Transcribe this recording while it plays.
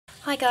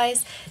Hi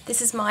guys, this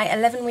is my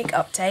 11-week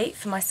update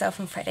for myself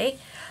and Freddie.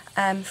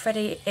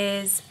 Freddie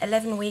is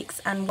 11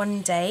 weeks and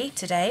 1 day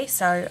today,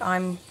 so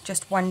I'm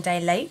just 1 day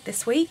late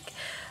this week.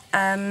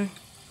 I've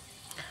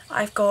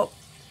got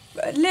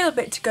a little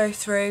bit to go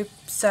through,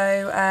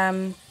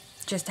 so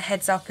just a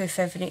heads up if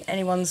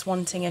anyone's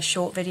wanting a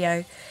short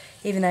video,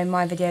 even though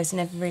my videos are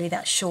never really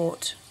that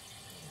short.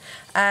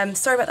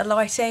 Sorry about the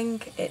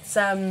lighting, it's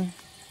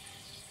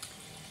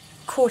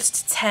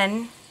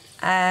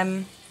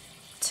 9:45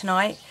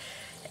 tonight.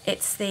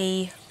 It's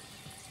the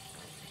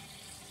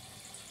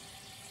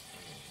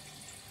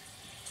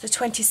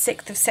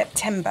 26th of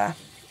September.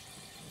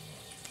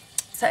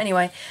 So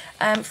anyway,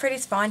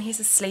 Freddie's fine, he's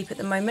asleep at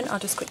the moment. I'll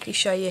just quickly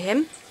show you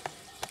him.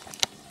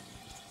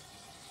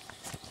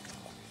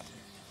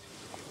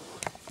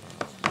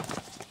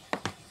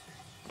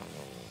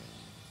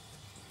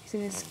 He's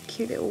in his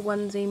cute little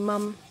onesie.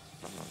 Mum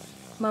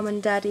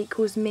and Dad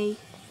equals me.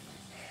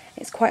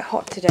 It's quite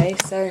hot today,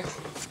 so...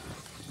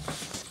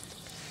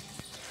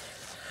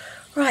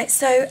 Right,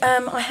 so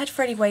I had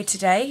Freddie weighed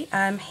today.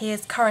 He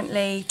is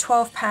currently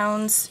 12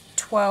 pounds,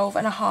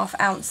 12.5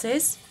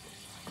 ounces.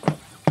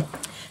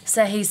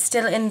 So he's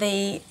still in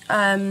the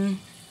 50th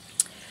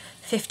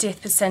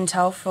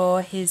percentile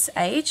for his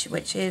age,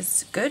 which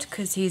is good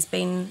because he's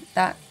been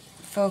that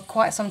for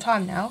quite some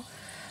time now.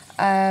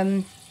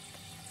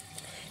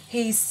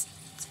 He's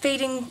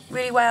feeding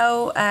really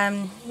well,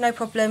 no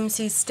problems.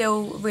 He's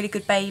still a really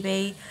good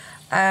baby.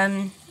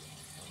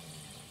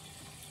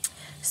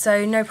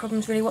 So no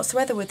problems really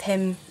whatsoever with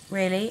him,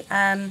 really.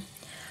 I've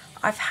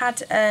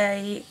had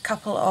a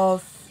couple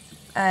of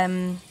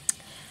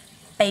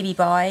baby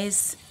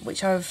buys,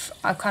 which I've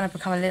kind of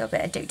become a little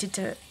bit addicted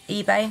to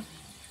eBay,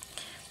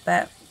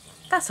 but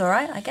that's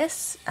alright, I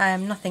guess.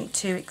 Nothing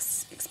too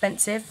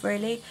expensive,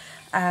 really.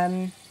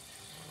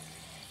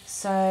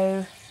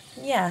 So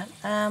yeah,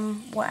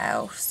 what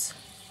else?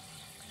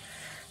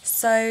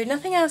 So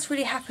nothing else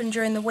really happened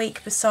during the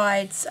week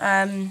besides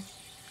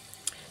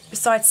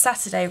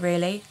Saturday,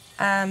 really.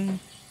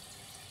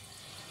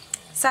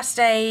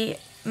 Saturday,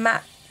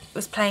 Matt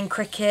was playing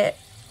cricket.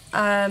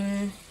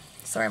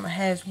 Sorry, my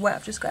hair's wet.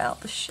 I've just got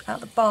out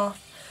the bath.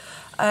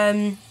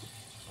 Matt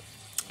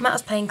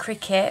was playing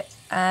cricket,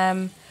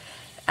 and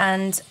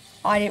I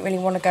didn't really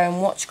want to go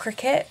and watch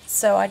cricket,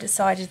 so I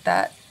decided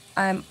that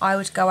I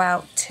would go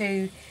out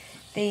to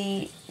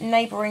the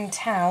neighbouring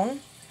town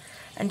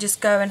and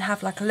just go and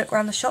have like a look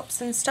around the shops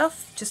and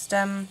stuff, just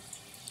to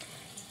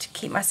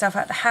keep myself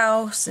out the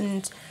house.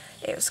 And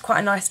it was quite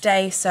a nice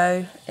day,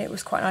 so it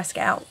was quite nice to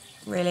get out,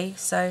 really.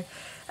 So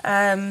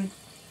no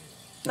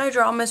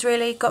dramas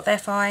really, got there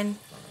fine.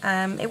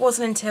 It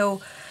wasn't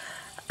until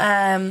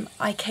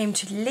I came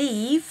to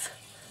leave,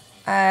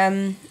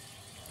 I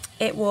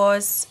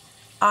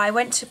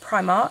went to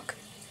Primark,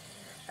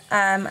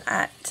 and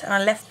I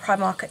left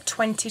Primark at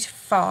 20 to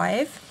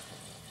 5,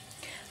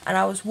 and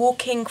I was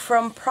walking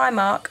from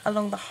Primark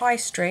along the high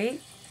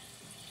street,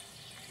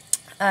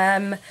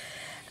 and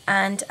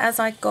as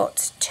I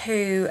got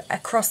to a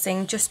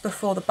crossing just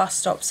before the bus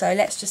stop, so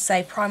let's just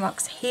say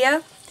Primark's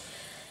here,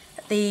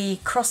 the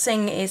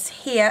crossing is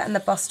here and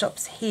the bus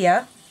stop's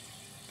here.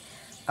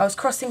 I was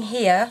crossing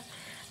here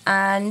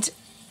and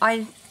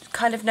I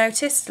kind of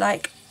noticed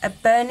like a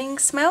burning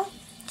smell,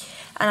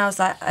 and I was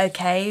like,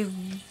 okay,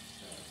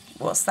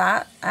 what's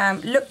that?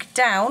 Looked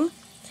down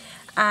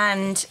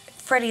and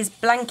Freddie's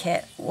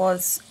blanket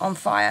was on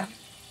fire.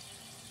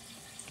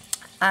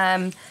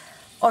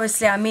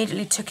 Obviously I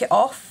immediately took it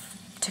off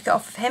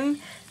of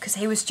him because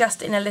he was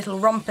just in a little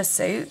romper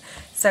suit,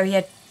 so he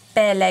had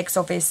bare legs,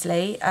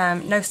 obviously,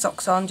 no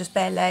socks on, just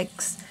bare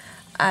legs,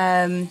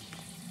 and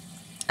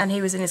he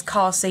was in his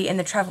car seat in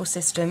the travel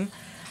system.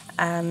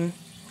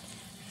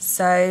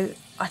 So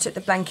I took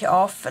the blanket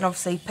off and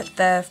obviously put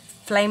the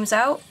flames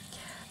out,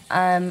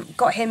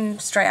 got him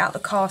straight out the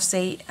car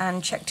seat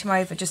and checked him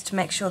over just to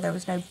make sure there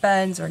was no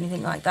burns or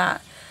anything like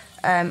that,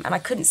 and I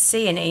couldn't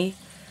see any,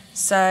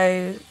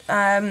 so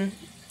I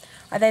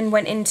then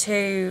went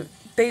into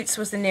Boots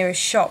was the nearest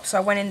shop, so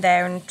I went in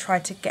there and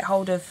tried to get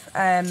hold of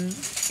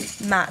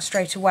Matt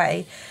straight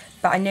away,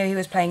 but I knew he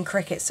was playing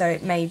cricket, so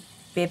it may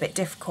be a bit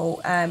difficult,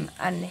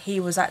 and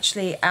he was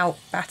actually out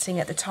batting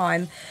at the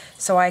time,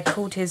 so I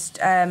called his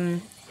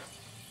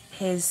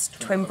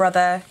twin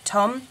brother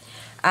Tom,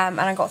 and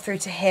I got through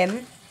to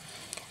him,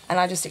 and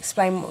I just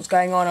explained what was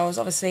going on. I was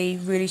obviously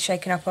really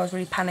shaken up, I was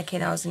really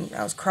panicking, I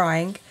was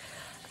crying,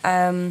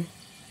 and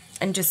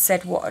just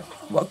said what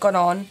had gone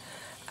on.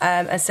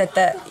 And said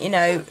that, you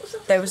know,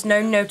 there was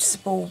no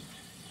noticeable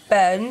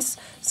burns,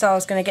 so I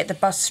was going to get the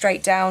bus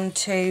straight down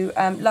to,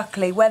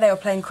 luckily where they were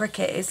playing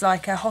cricket is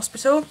like a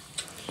hospital,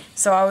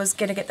 so I was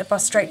going to get the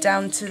bus straight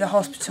down to the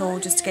hospital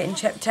just to get him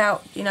checked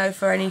out, you know,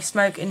 for any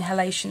smoke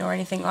inhalation or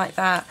anything like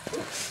that.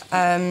 Is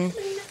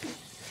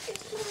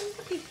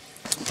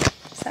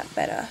that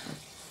better?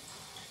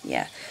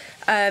 Yeah.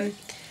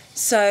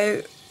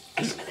 So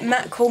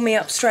Matt called me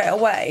up straight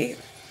away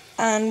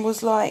and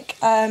was like,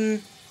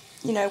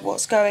 you know,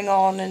 what's going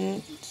on,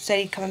 and said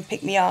he'd come and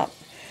pick me up.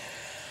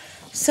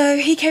 So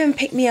he came and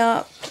picked me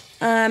up,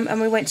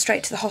 and we went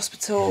straight to the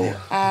hospital.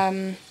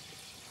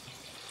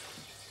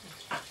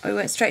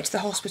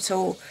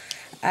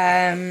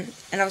 And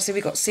obviously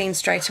we got seen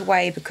straight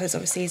away because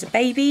obviously he's a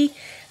baby.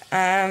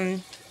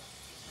 And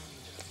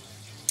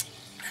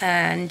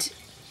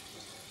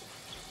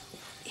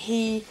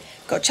he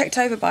got checked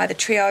over by the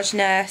triage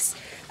nurse.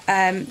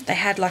 They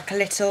had like a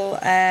little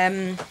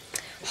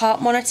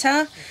heart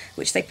monitor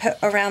which they put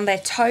around their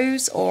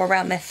toes or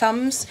around their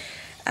thumbs,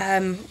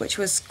 which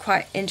was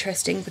quite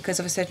interesting because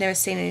obviously I've never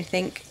seen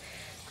anything,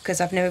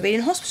 because I've never been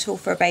in hospital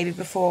for a baby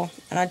before,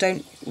 and I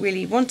didn't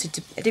really want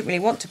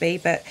to be,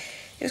 but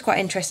it was quite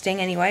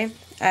interesting anyway.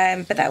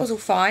 But that was all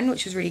fine,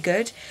 which was really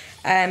good.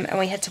 And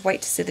we had to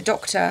wait to see the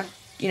doctor,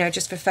 you know,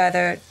 just for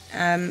further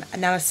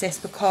analysis,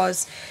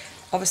 because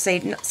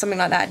obviously something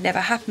like that had never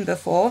happened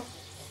before.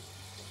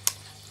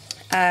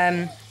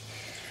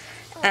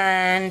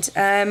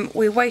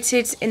 We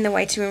waited in the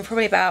waiting room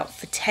probably about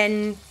for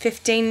 10,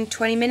 15,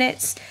 20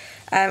 minutes.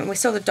 We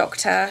saw the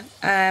doctor,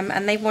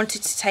 and they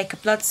wanted to take a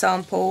blood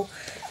sample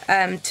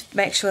to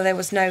make sure there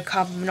was no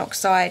carbon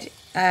monoxide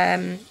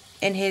in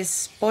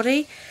his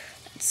body.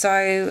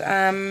 So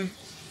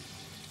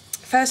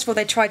first of all,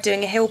 they tried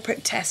doing a heel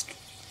prick test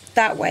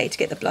that way to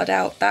get the blood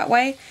out that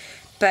way,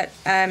 but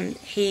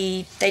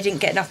they didn't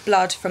get enough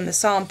blood from the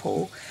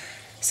sample.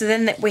 So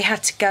then we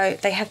had to go.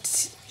 The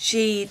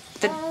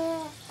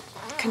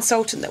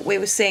consultant that we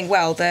were seeing,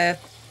 what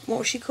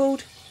was she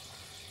called?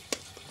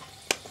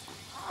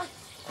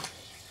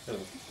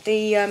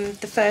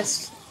 The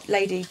first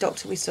lady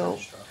doctor we saw,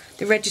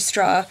 the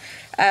registrar.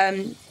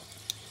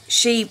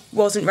 She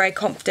wasn't very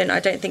confident. I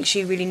don't think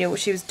she really knew what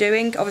she was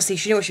doing. Obviously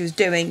she knew what she was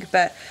doing,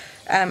 but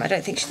I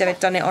don't think she'd ever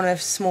done it on a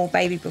small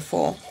baby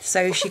before.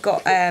 So she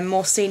got a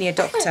more senior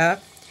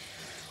doctor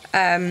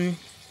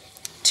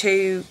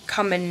to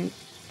come and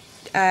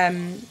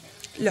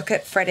look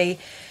at Freddie,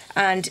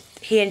 and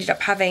he ended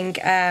up having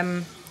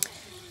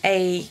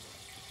a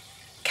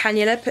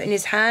cannula put in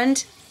his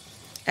hand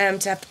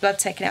to have the blood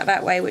taken out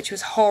that way, which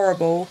was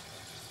horrible.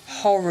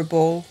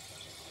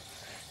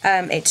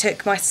 It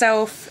took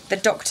myself, the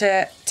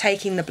doctor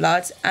taking the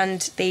blood,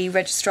 and the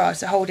registrar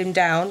to hold him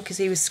down because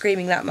he was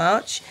screaming that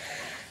much.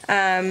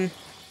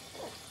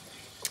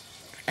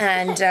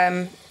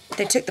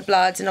 They took the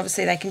blood, and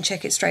obviously they can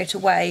check it straight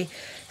away.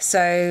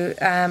 So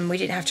we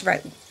didn't have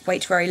to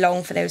wait very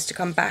long for those to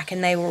come back,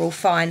 and they were all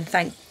fine,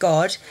 thank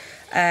God.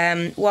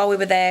 While we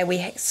were there,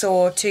 we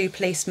saw two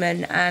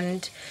policemen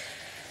and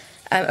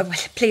a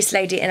police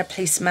lady and a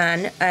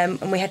policeman,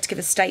 and we had to give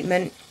a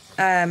statement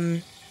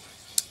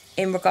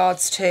in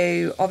regards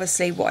to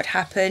obviously what had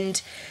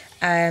happened,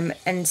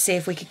 and see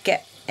if we could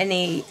get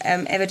any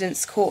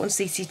evidence caught on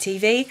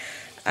CCTV,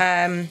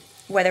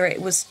 whether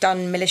it was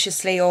done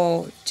maliciously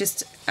or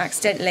just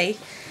accidentally.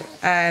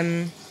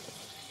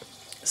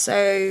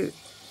 So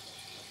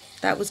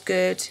that was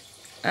good.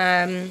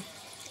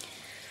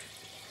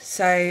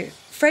 So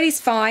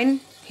Freddie's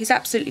fine. He's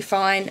absolutely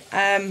fine.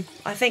 I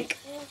think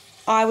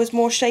I was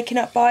more shaken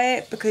up by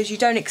it because you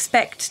don't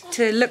expect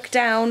to look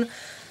down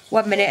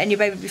 1 minute and your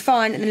baby be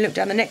fine, and then look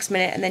down the next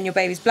minute and then your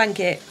baby's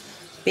blanket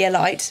be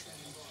alight.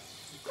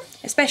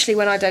 Especially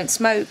when I don't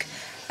smoke.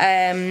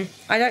 I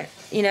don't,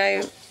 you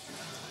know,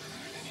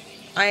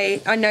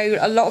 I know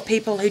a lot of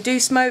people who do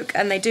smoke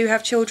and they do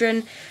have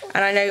children,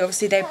 and I know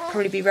obviously they'd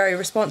probably be very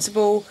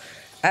responsible,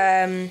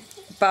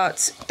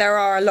 but there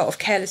are a lot of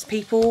careless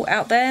people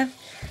out there,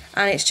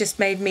 and it's just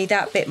made me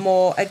that bit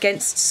more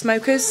against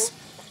smokers,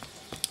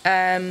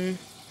 because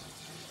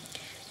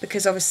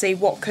obviously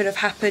what could have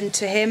happened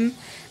to him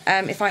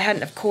if I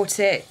hadn't have caught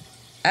it,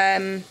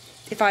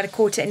 if I'd have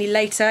caught it any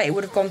later, it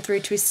would have gone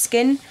through to his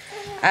skin,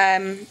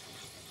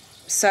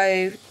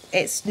 so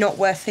it's not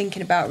worth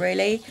thinking about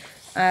really.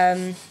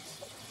 Hang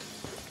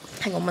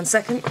on 1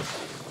 second.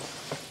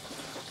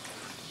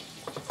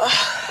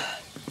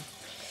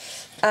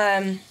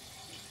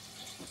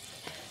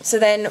 So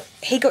then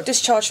he got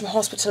discharged from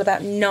hospital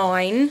about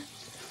 9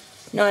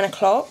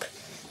 o'clock,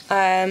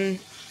 and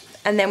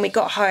then we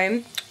got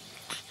home,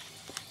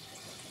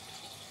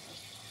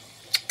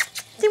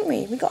 didn't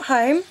we? We got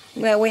home.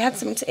 Well, we had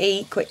something to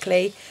eat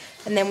quickly,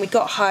 and then we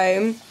got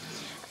home,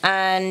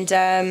 and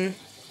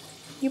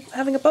you're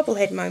having a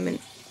bobblehead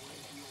moment.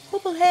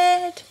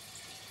 Bobblehead.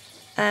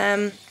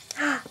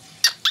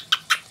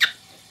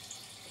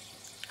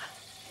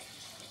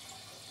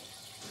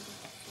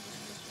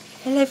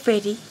 Hello,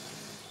 Freddie.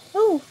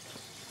 Oh.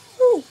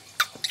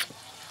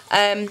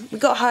 We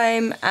got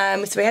home,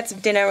 so we had some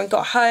dinner and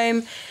got home,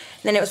 and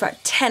then it was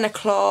about 10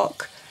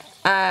 o'clock.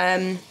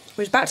 We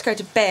was about to go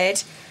to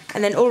bed,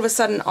 and then all of a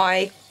sudden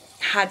I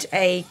had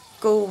a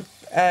gall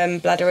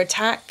bladder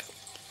attack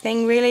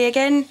thing really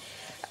again.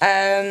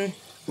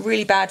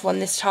 Really bad one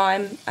this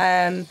time.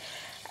 And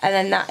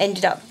then that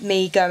ended up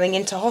me going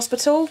into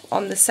hospital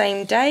on the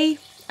same day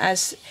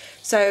as...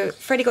 So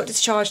Freddie got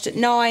discharged at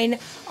 9.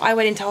 I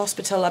went into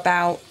hospital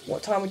about,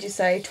 what time would you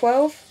say,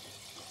 12?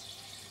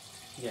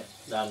 Yeah,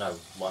 no,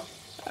 1.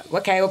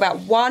 Okay, well,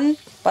 about 1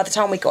 by the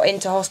time we got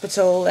into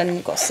hospital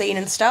and got seen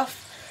and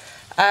stuff.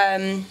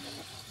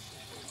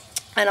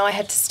 and I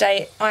had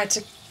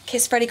to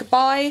kiss Freddie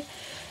goodbye,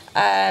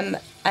 and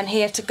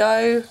he had to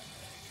go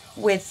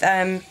with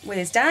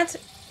his dad,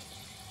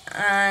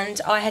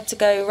 and I had to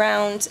go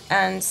round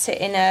and sit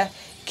in a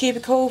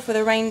cubicle for the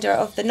remainder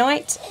of the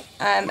night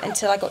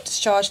until I got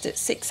discharged at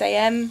 6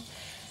 AM.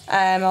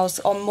 I was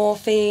on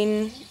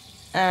morphine,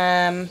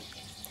 and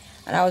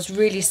I was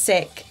really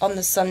sick on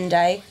the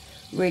Sunday,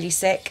 really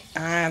sick.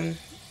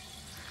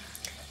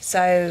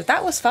 So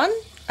that was fun.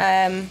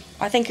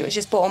 I think it was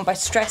just brought on by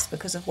stress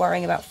because of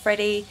worrying about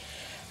Freddie.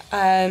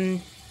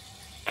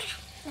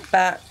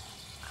 But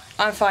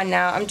I'm fine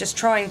now. I'm just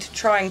trying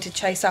to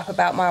chase up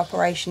about my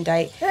operation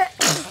date.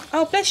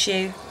 Oh, bless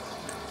you.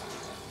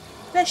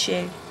 Bless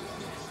you.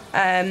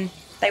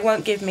 They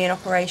won't give me an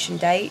operation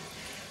date,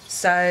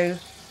 so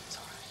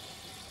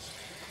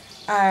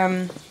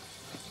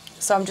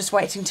so I'm just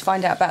waiting to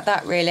find out about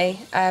that, really.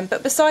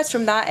 But besides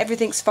from that,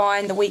 everything's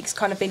fine. The week's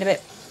kind of been a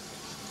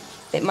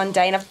bit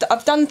mundane.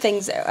 I've done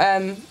things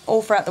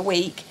all throughout the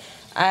week.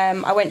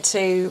 I went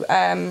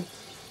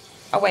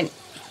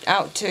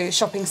out to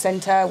shopping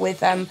centre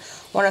with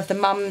one of the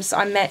mums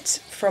I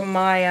met from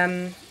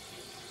my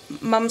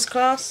mum's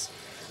class,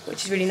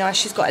 which is really nice.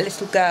 She's got a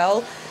little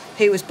girl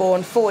who was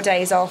born 4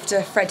 days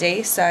after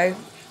Freddie, so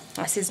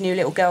that's his new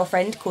little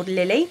girlfriend called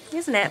Lily,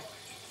 isn't it?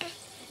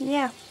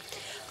 Yeah.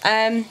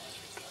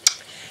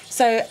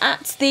 So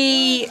at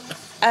the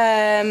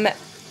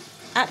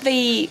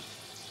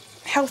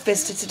health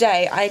visitor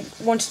today, I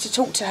wanted to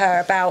talk to her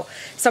about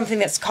something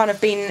that's kind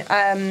of been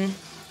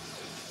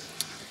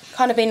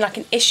like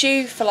an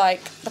issue for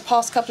like the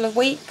past couple of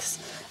weeks.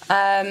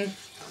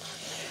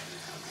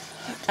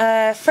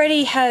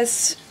 Freddie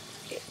has,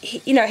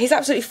 he's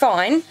absolutely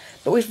fine,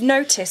 but we've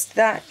noticed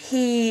that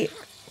he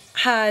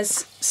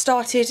has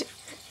started.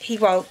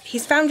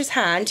 He's found his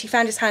hand. He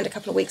found his hand a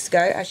couple of weeks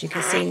ago, as you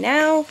can see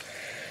now.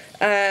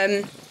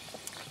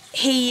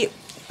 He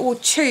will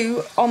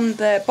chew on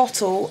the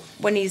bottle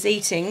when he's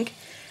eating.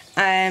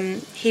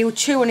 He will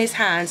chew on his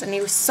hands, and he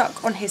will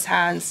suck on his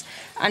hands,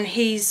 and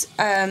he's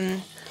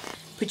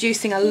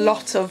producing a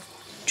lot of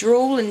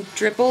drool and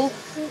dribble.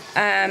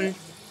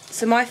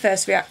 So my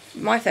first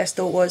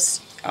thought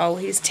was, oh,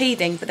 he's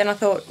teething. But then I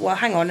thought, well,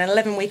 hang on, an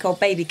 11-week-old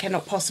baby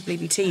cannot possibly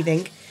be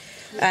teething.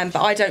 But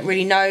I don't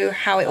really know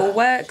how it all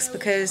works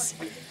because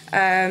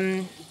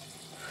I've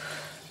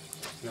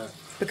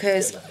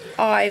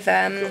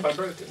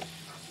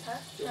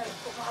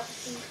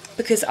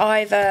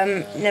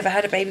never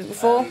had a baby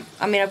before.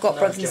 I mean, I've got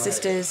brothers and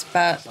sisters,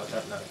 but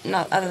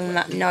not other than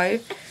that, no.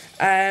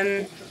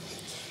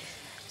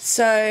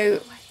 So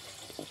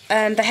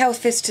the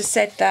health visitor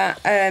said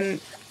that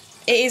it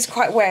is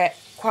quite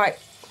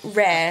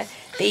rare.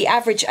 The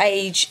average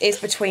age is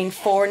between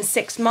 4 and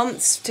 6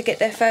 months to get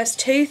their first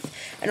tooth,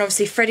 and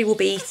obviously Freddie will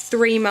be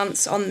 3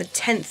 months on the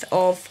 10th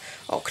of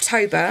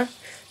October,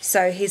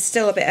 so he's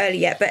still a bit early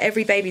yet, but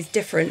every baby's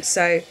different,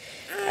 so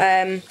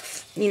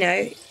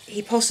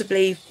he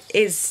possibly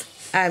is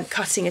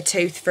cutting a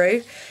tooth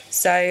through,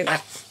 so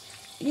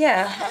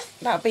yeah,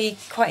 that'll be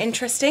quite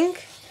interesting.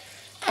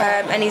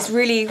 And he's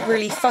really,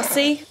 really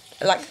fussy,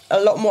 like a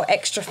lot more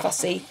extra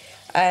fussy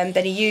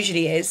than he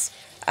usually is,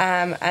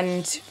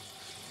 and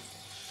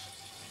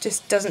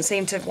just doesn't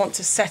seem to want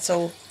to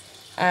settle,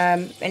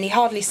 and he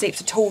hardly sleeps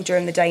at all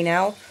during the day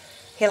now.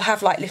 He'll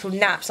have like little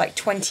naps, like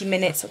 20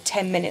 minutes or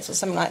 10 minutes or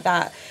something like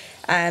that,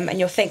 and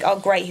you'll think, oh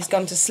great, he's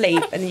gone to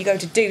sleep, and then you go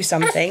to do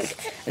something,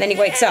 and then he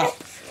wakes up.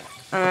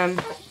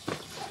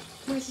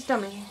 Where's his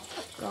dummy?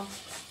 Oh.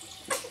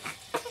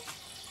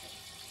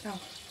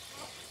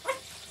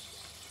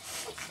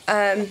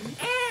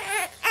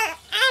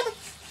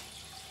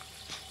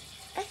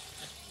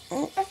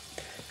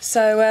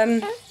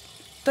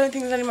 Don't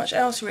think there's any much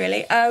else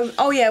really.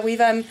 Oh yeah,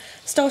 we've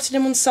started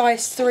him on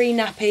size 3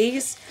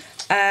 nappies.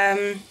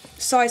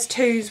 Size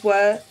 2s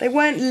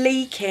weren't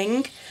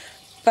leaking,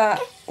 but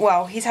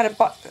well, he's had a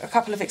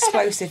couple of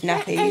explosive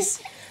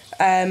nappies,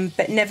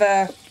 but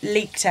never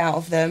leaked out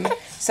of them.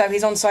 So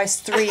he's on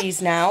size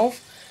 3s now,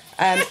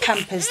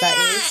 Pampers that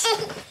is.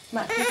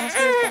 Matt, can you pass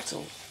me his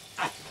bottle?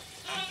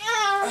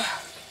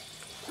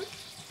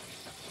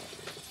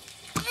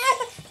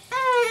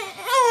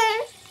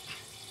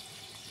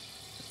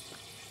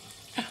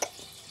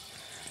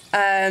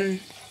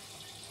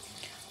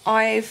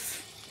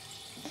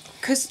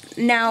 Because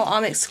now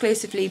I'm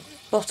exclusively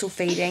bottle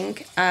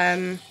feeding,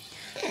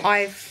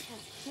 I've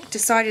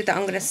decided that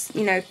I'm going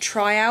to,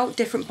 try out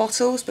different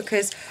bottles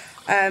because,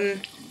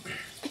 do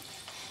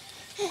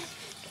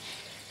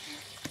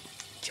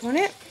you want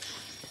it?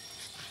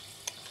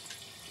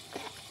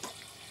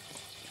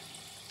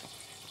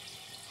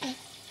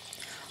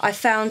 I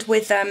found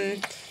with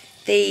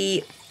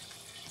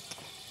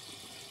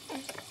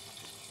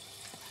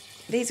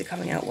these are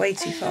coming out way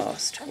too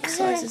fast. What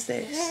size is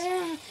this?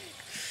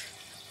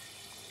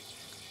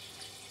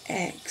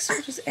 X.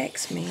 What does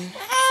X mean?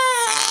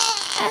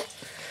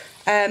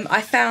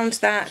 I found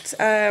that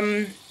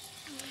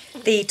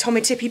the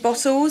Tommy Tippy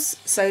bottles,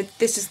 so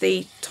this is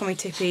the Tommy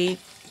Tippy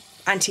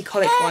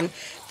anti-colic one,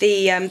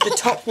 the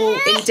top will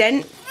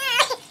indent.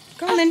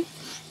 Go on then.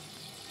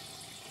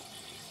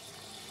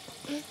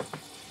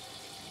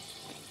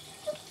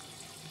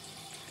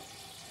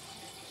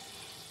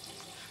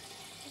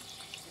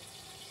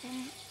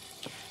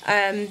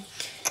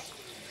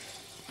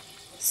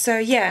 So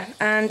yeah,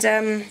 and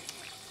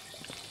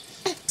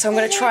so I'm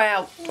going to try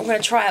out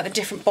the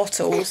different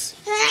bottles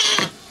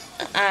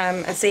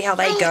and see how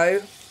they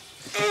go.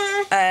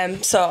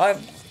 So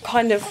I'm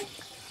kind of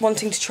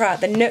wanting to try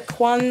out the Nook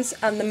ones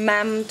and the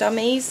Mam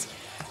dummies,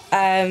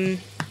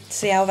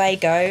 see how they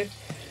go.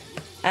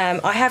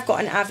 I have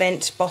got an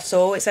Avent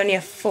bottle. It's only a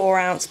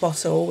 4-ounce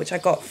bottle, which I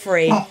got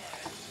free,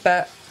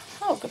 but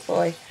oh, good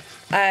boy.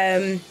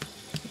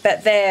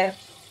 But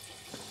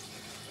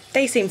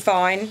they seem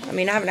fine. I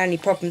mean, I haven't had any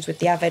problems with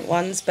the Avent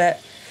ones,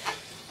 but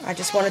I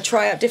just want to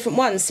try out different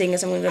ones, seeing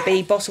as I'm going to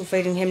be bottle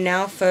feeding him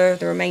now for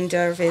the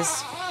remainder of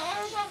his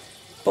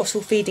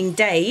bottle feeding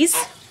days.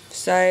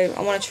 So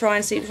I want to try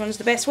and see which one's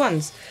the best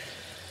ones.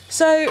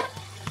 So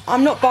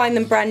I'm not buying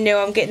them brand new,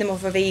 I'm getting them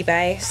off of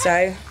eBay.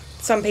 So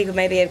some people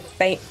may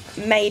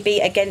be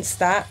against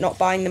that, not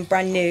buying them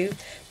brand new,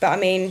 but I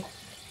mean,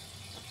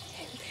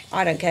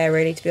 I don't care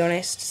really, to be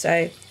honest.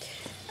 So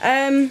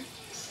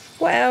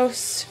what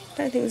else?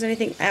 I don't think there's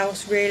anything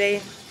else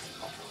really.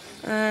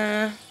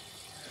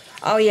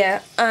 Oh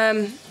yeah,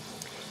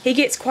 he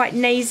gets quite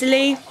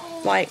nasally,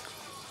 like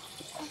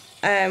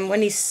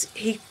when he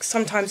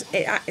sometimes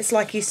it's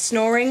like he's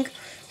snoring,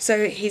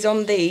 so he's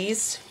on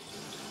these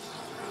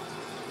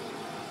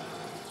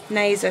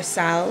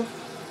nasosal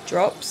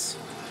drops,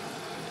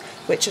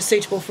 which are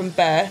suitable from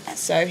birth,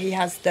 so he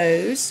has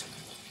those.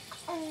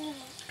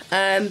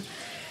 And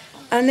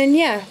then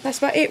yeah, that's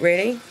about it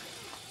really.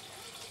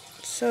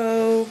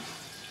 So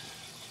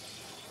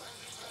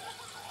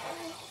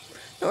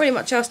not really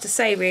much else to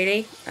say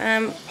really,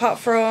 apart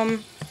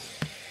from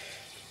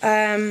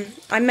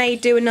I may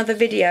do another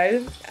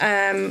video,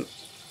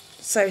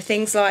 so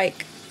things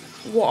like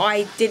what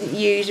I didn't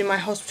use in my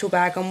hospital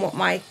bag and what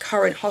my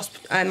current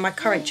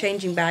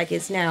changing bag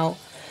is now,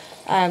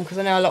 because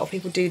I know a lot of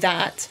people do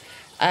that,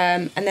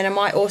 and then I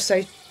might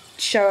also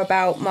show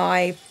about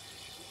my,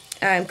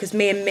 because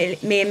me and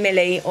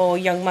Millie, or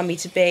young mummy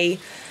to be,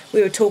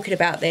 we were talking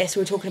about this.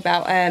 We were talking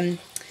about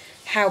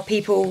how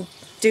people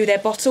do their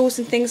bottles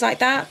and things like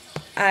that.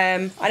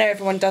 I know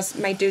everyone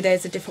may do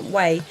theirs a different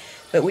way,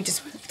 but we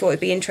just thought it'd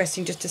be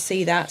interesting just to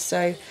see that,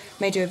 so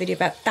may do a video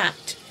about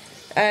that.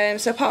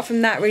 So apart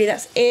from that, really,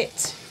 that's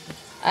it.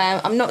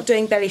 I'm not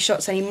doing belly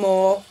shots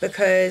anymore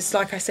because,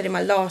 like I said in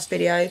my last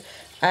video,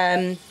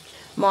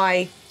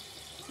 my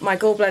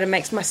gallbladder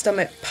makes my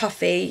stomach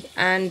puffy,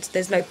 and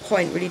there's no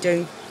point really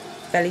doing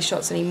belly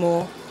shots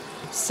anymore.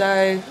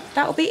 So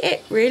that'll be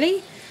it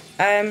really.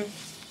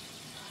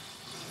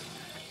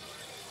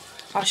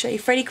 I'll show you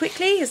Freddie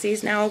quickly as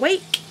he's now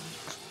awake.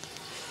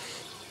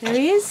 There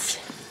he is.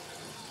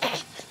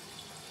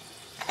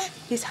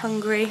 He's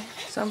hungry,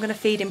 so I'm going to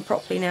feed him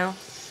properly now.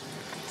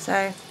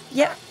 So,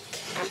 yep,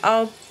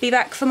 I'll be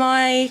back for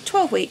my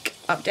 12-week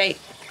update.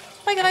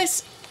 Bye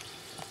guys.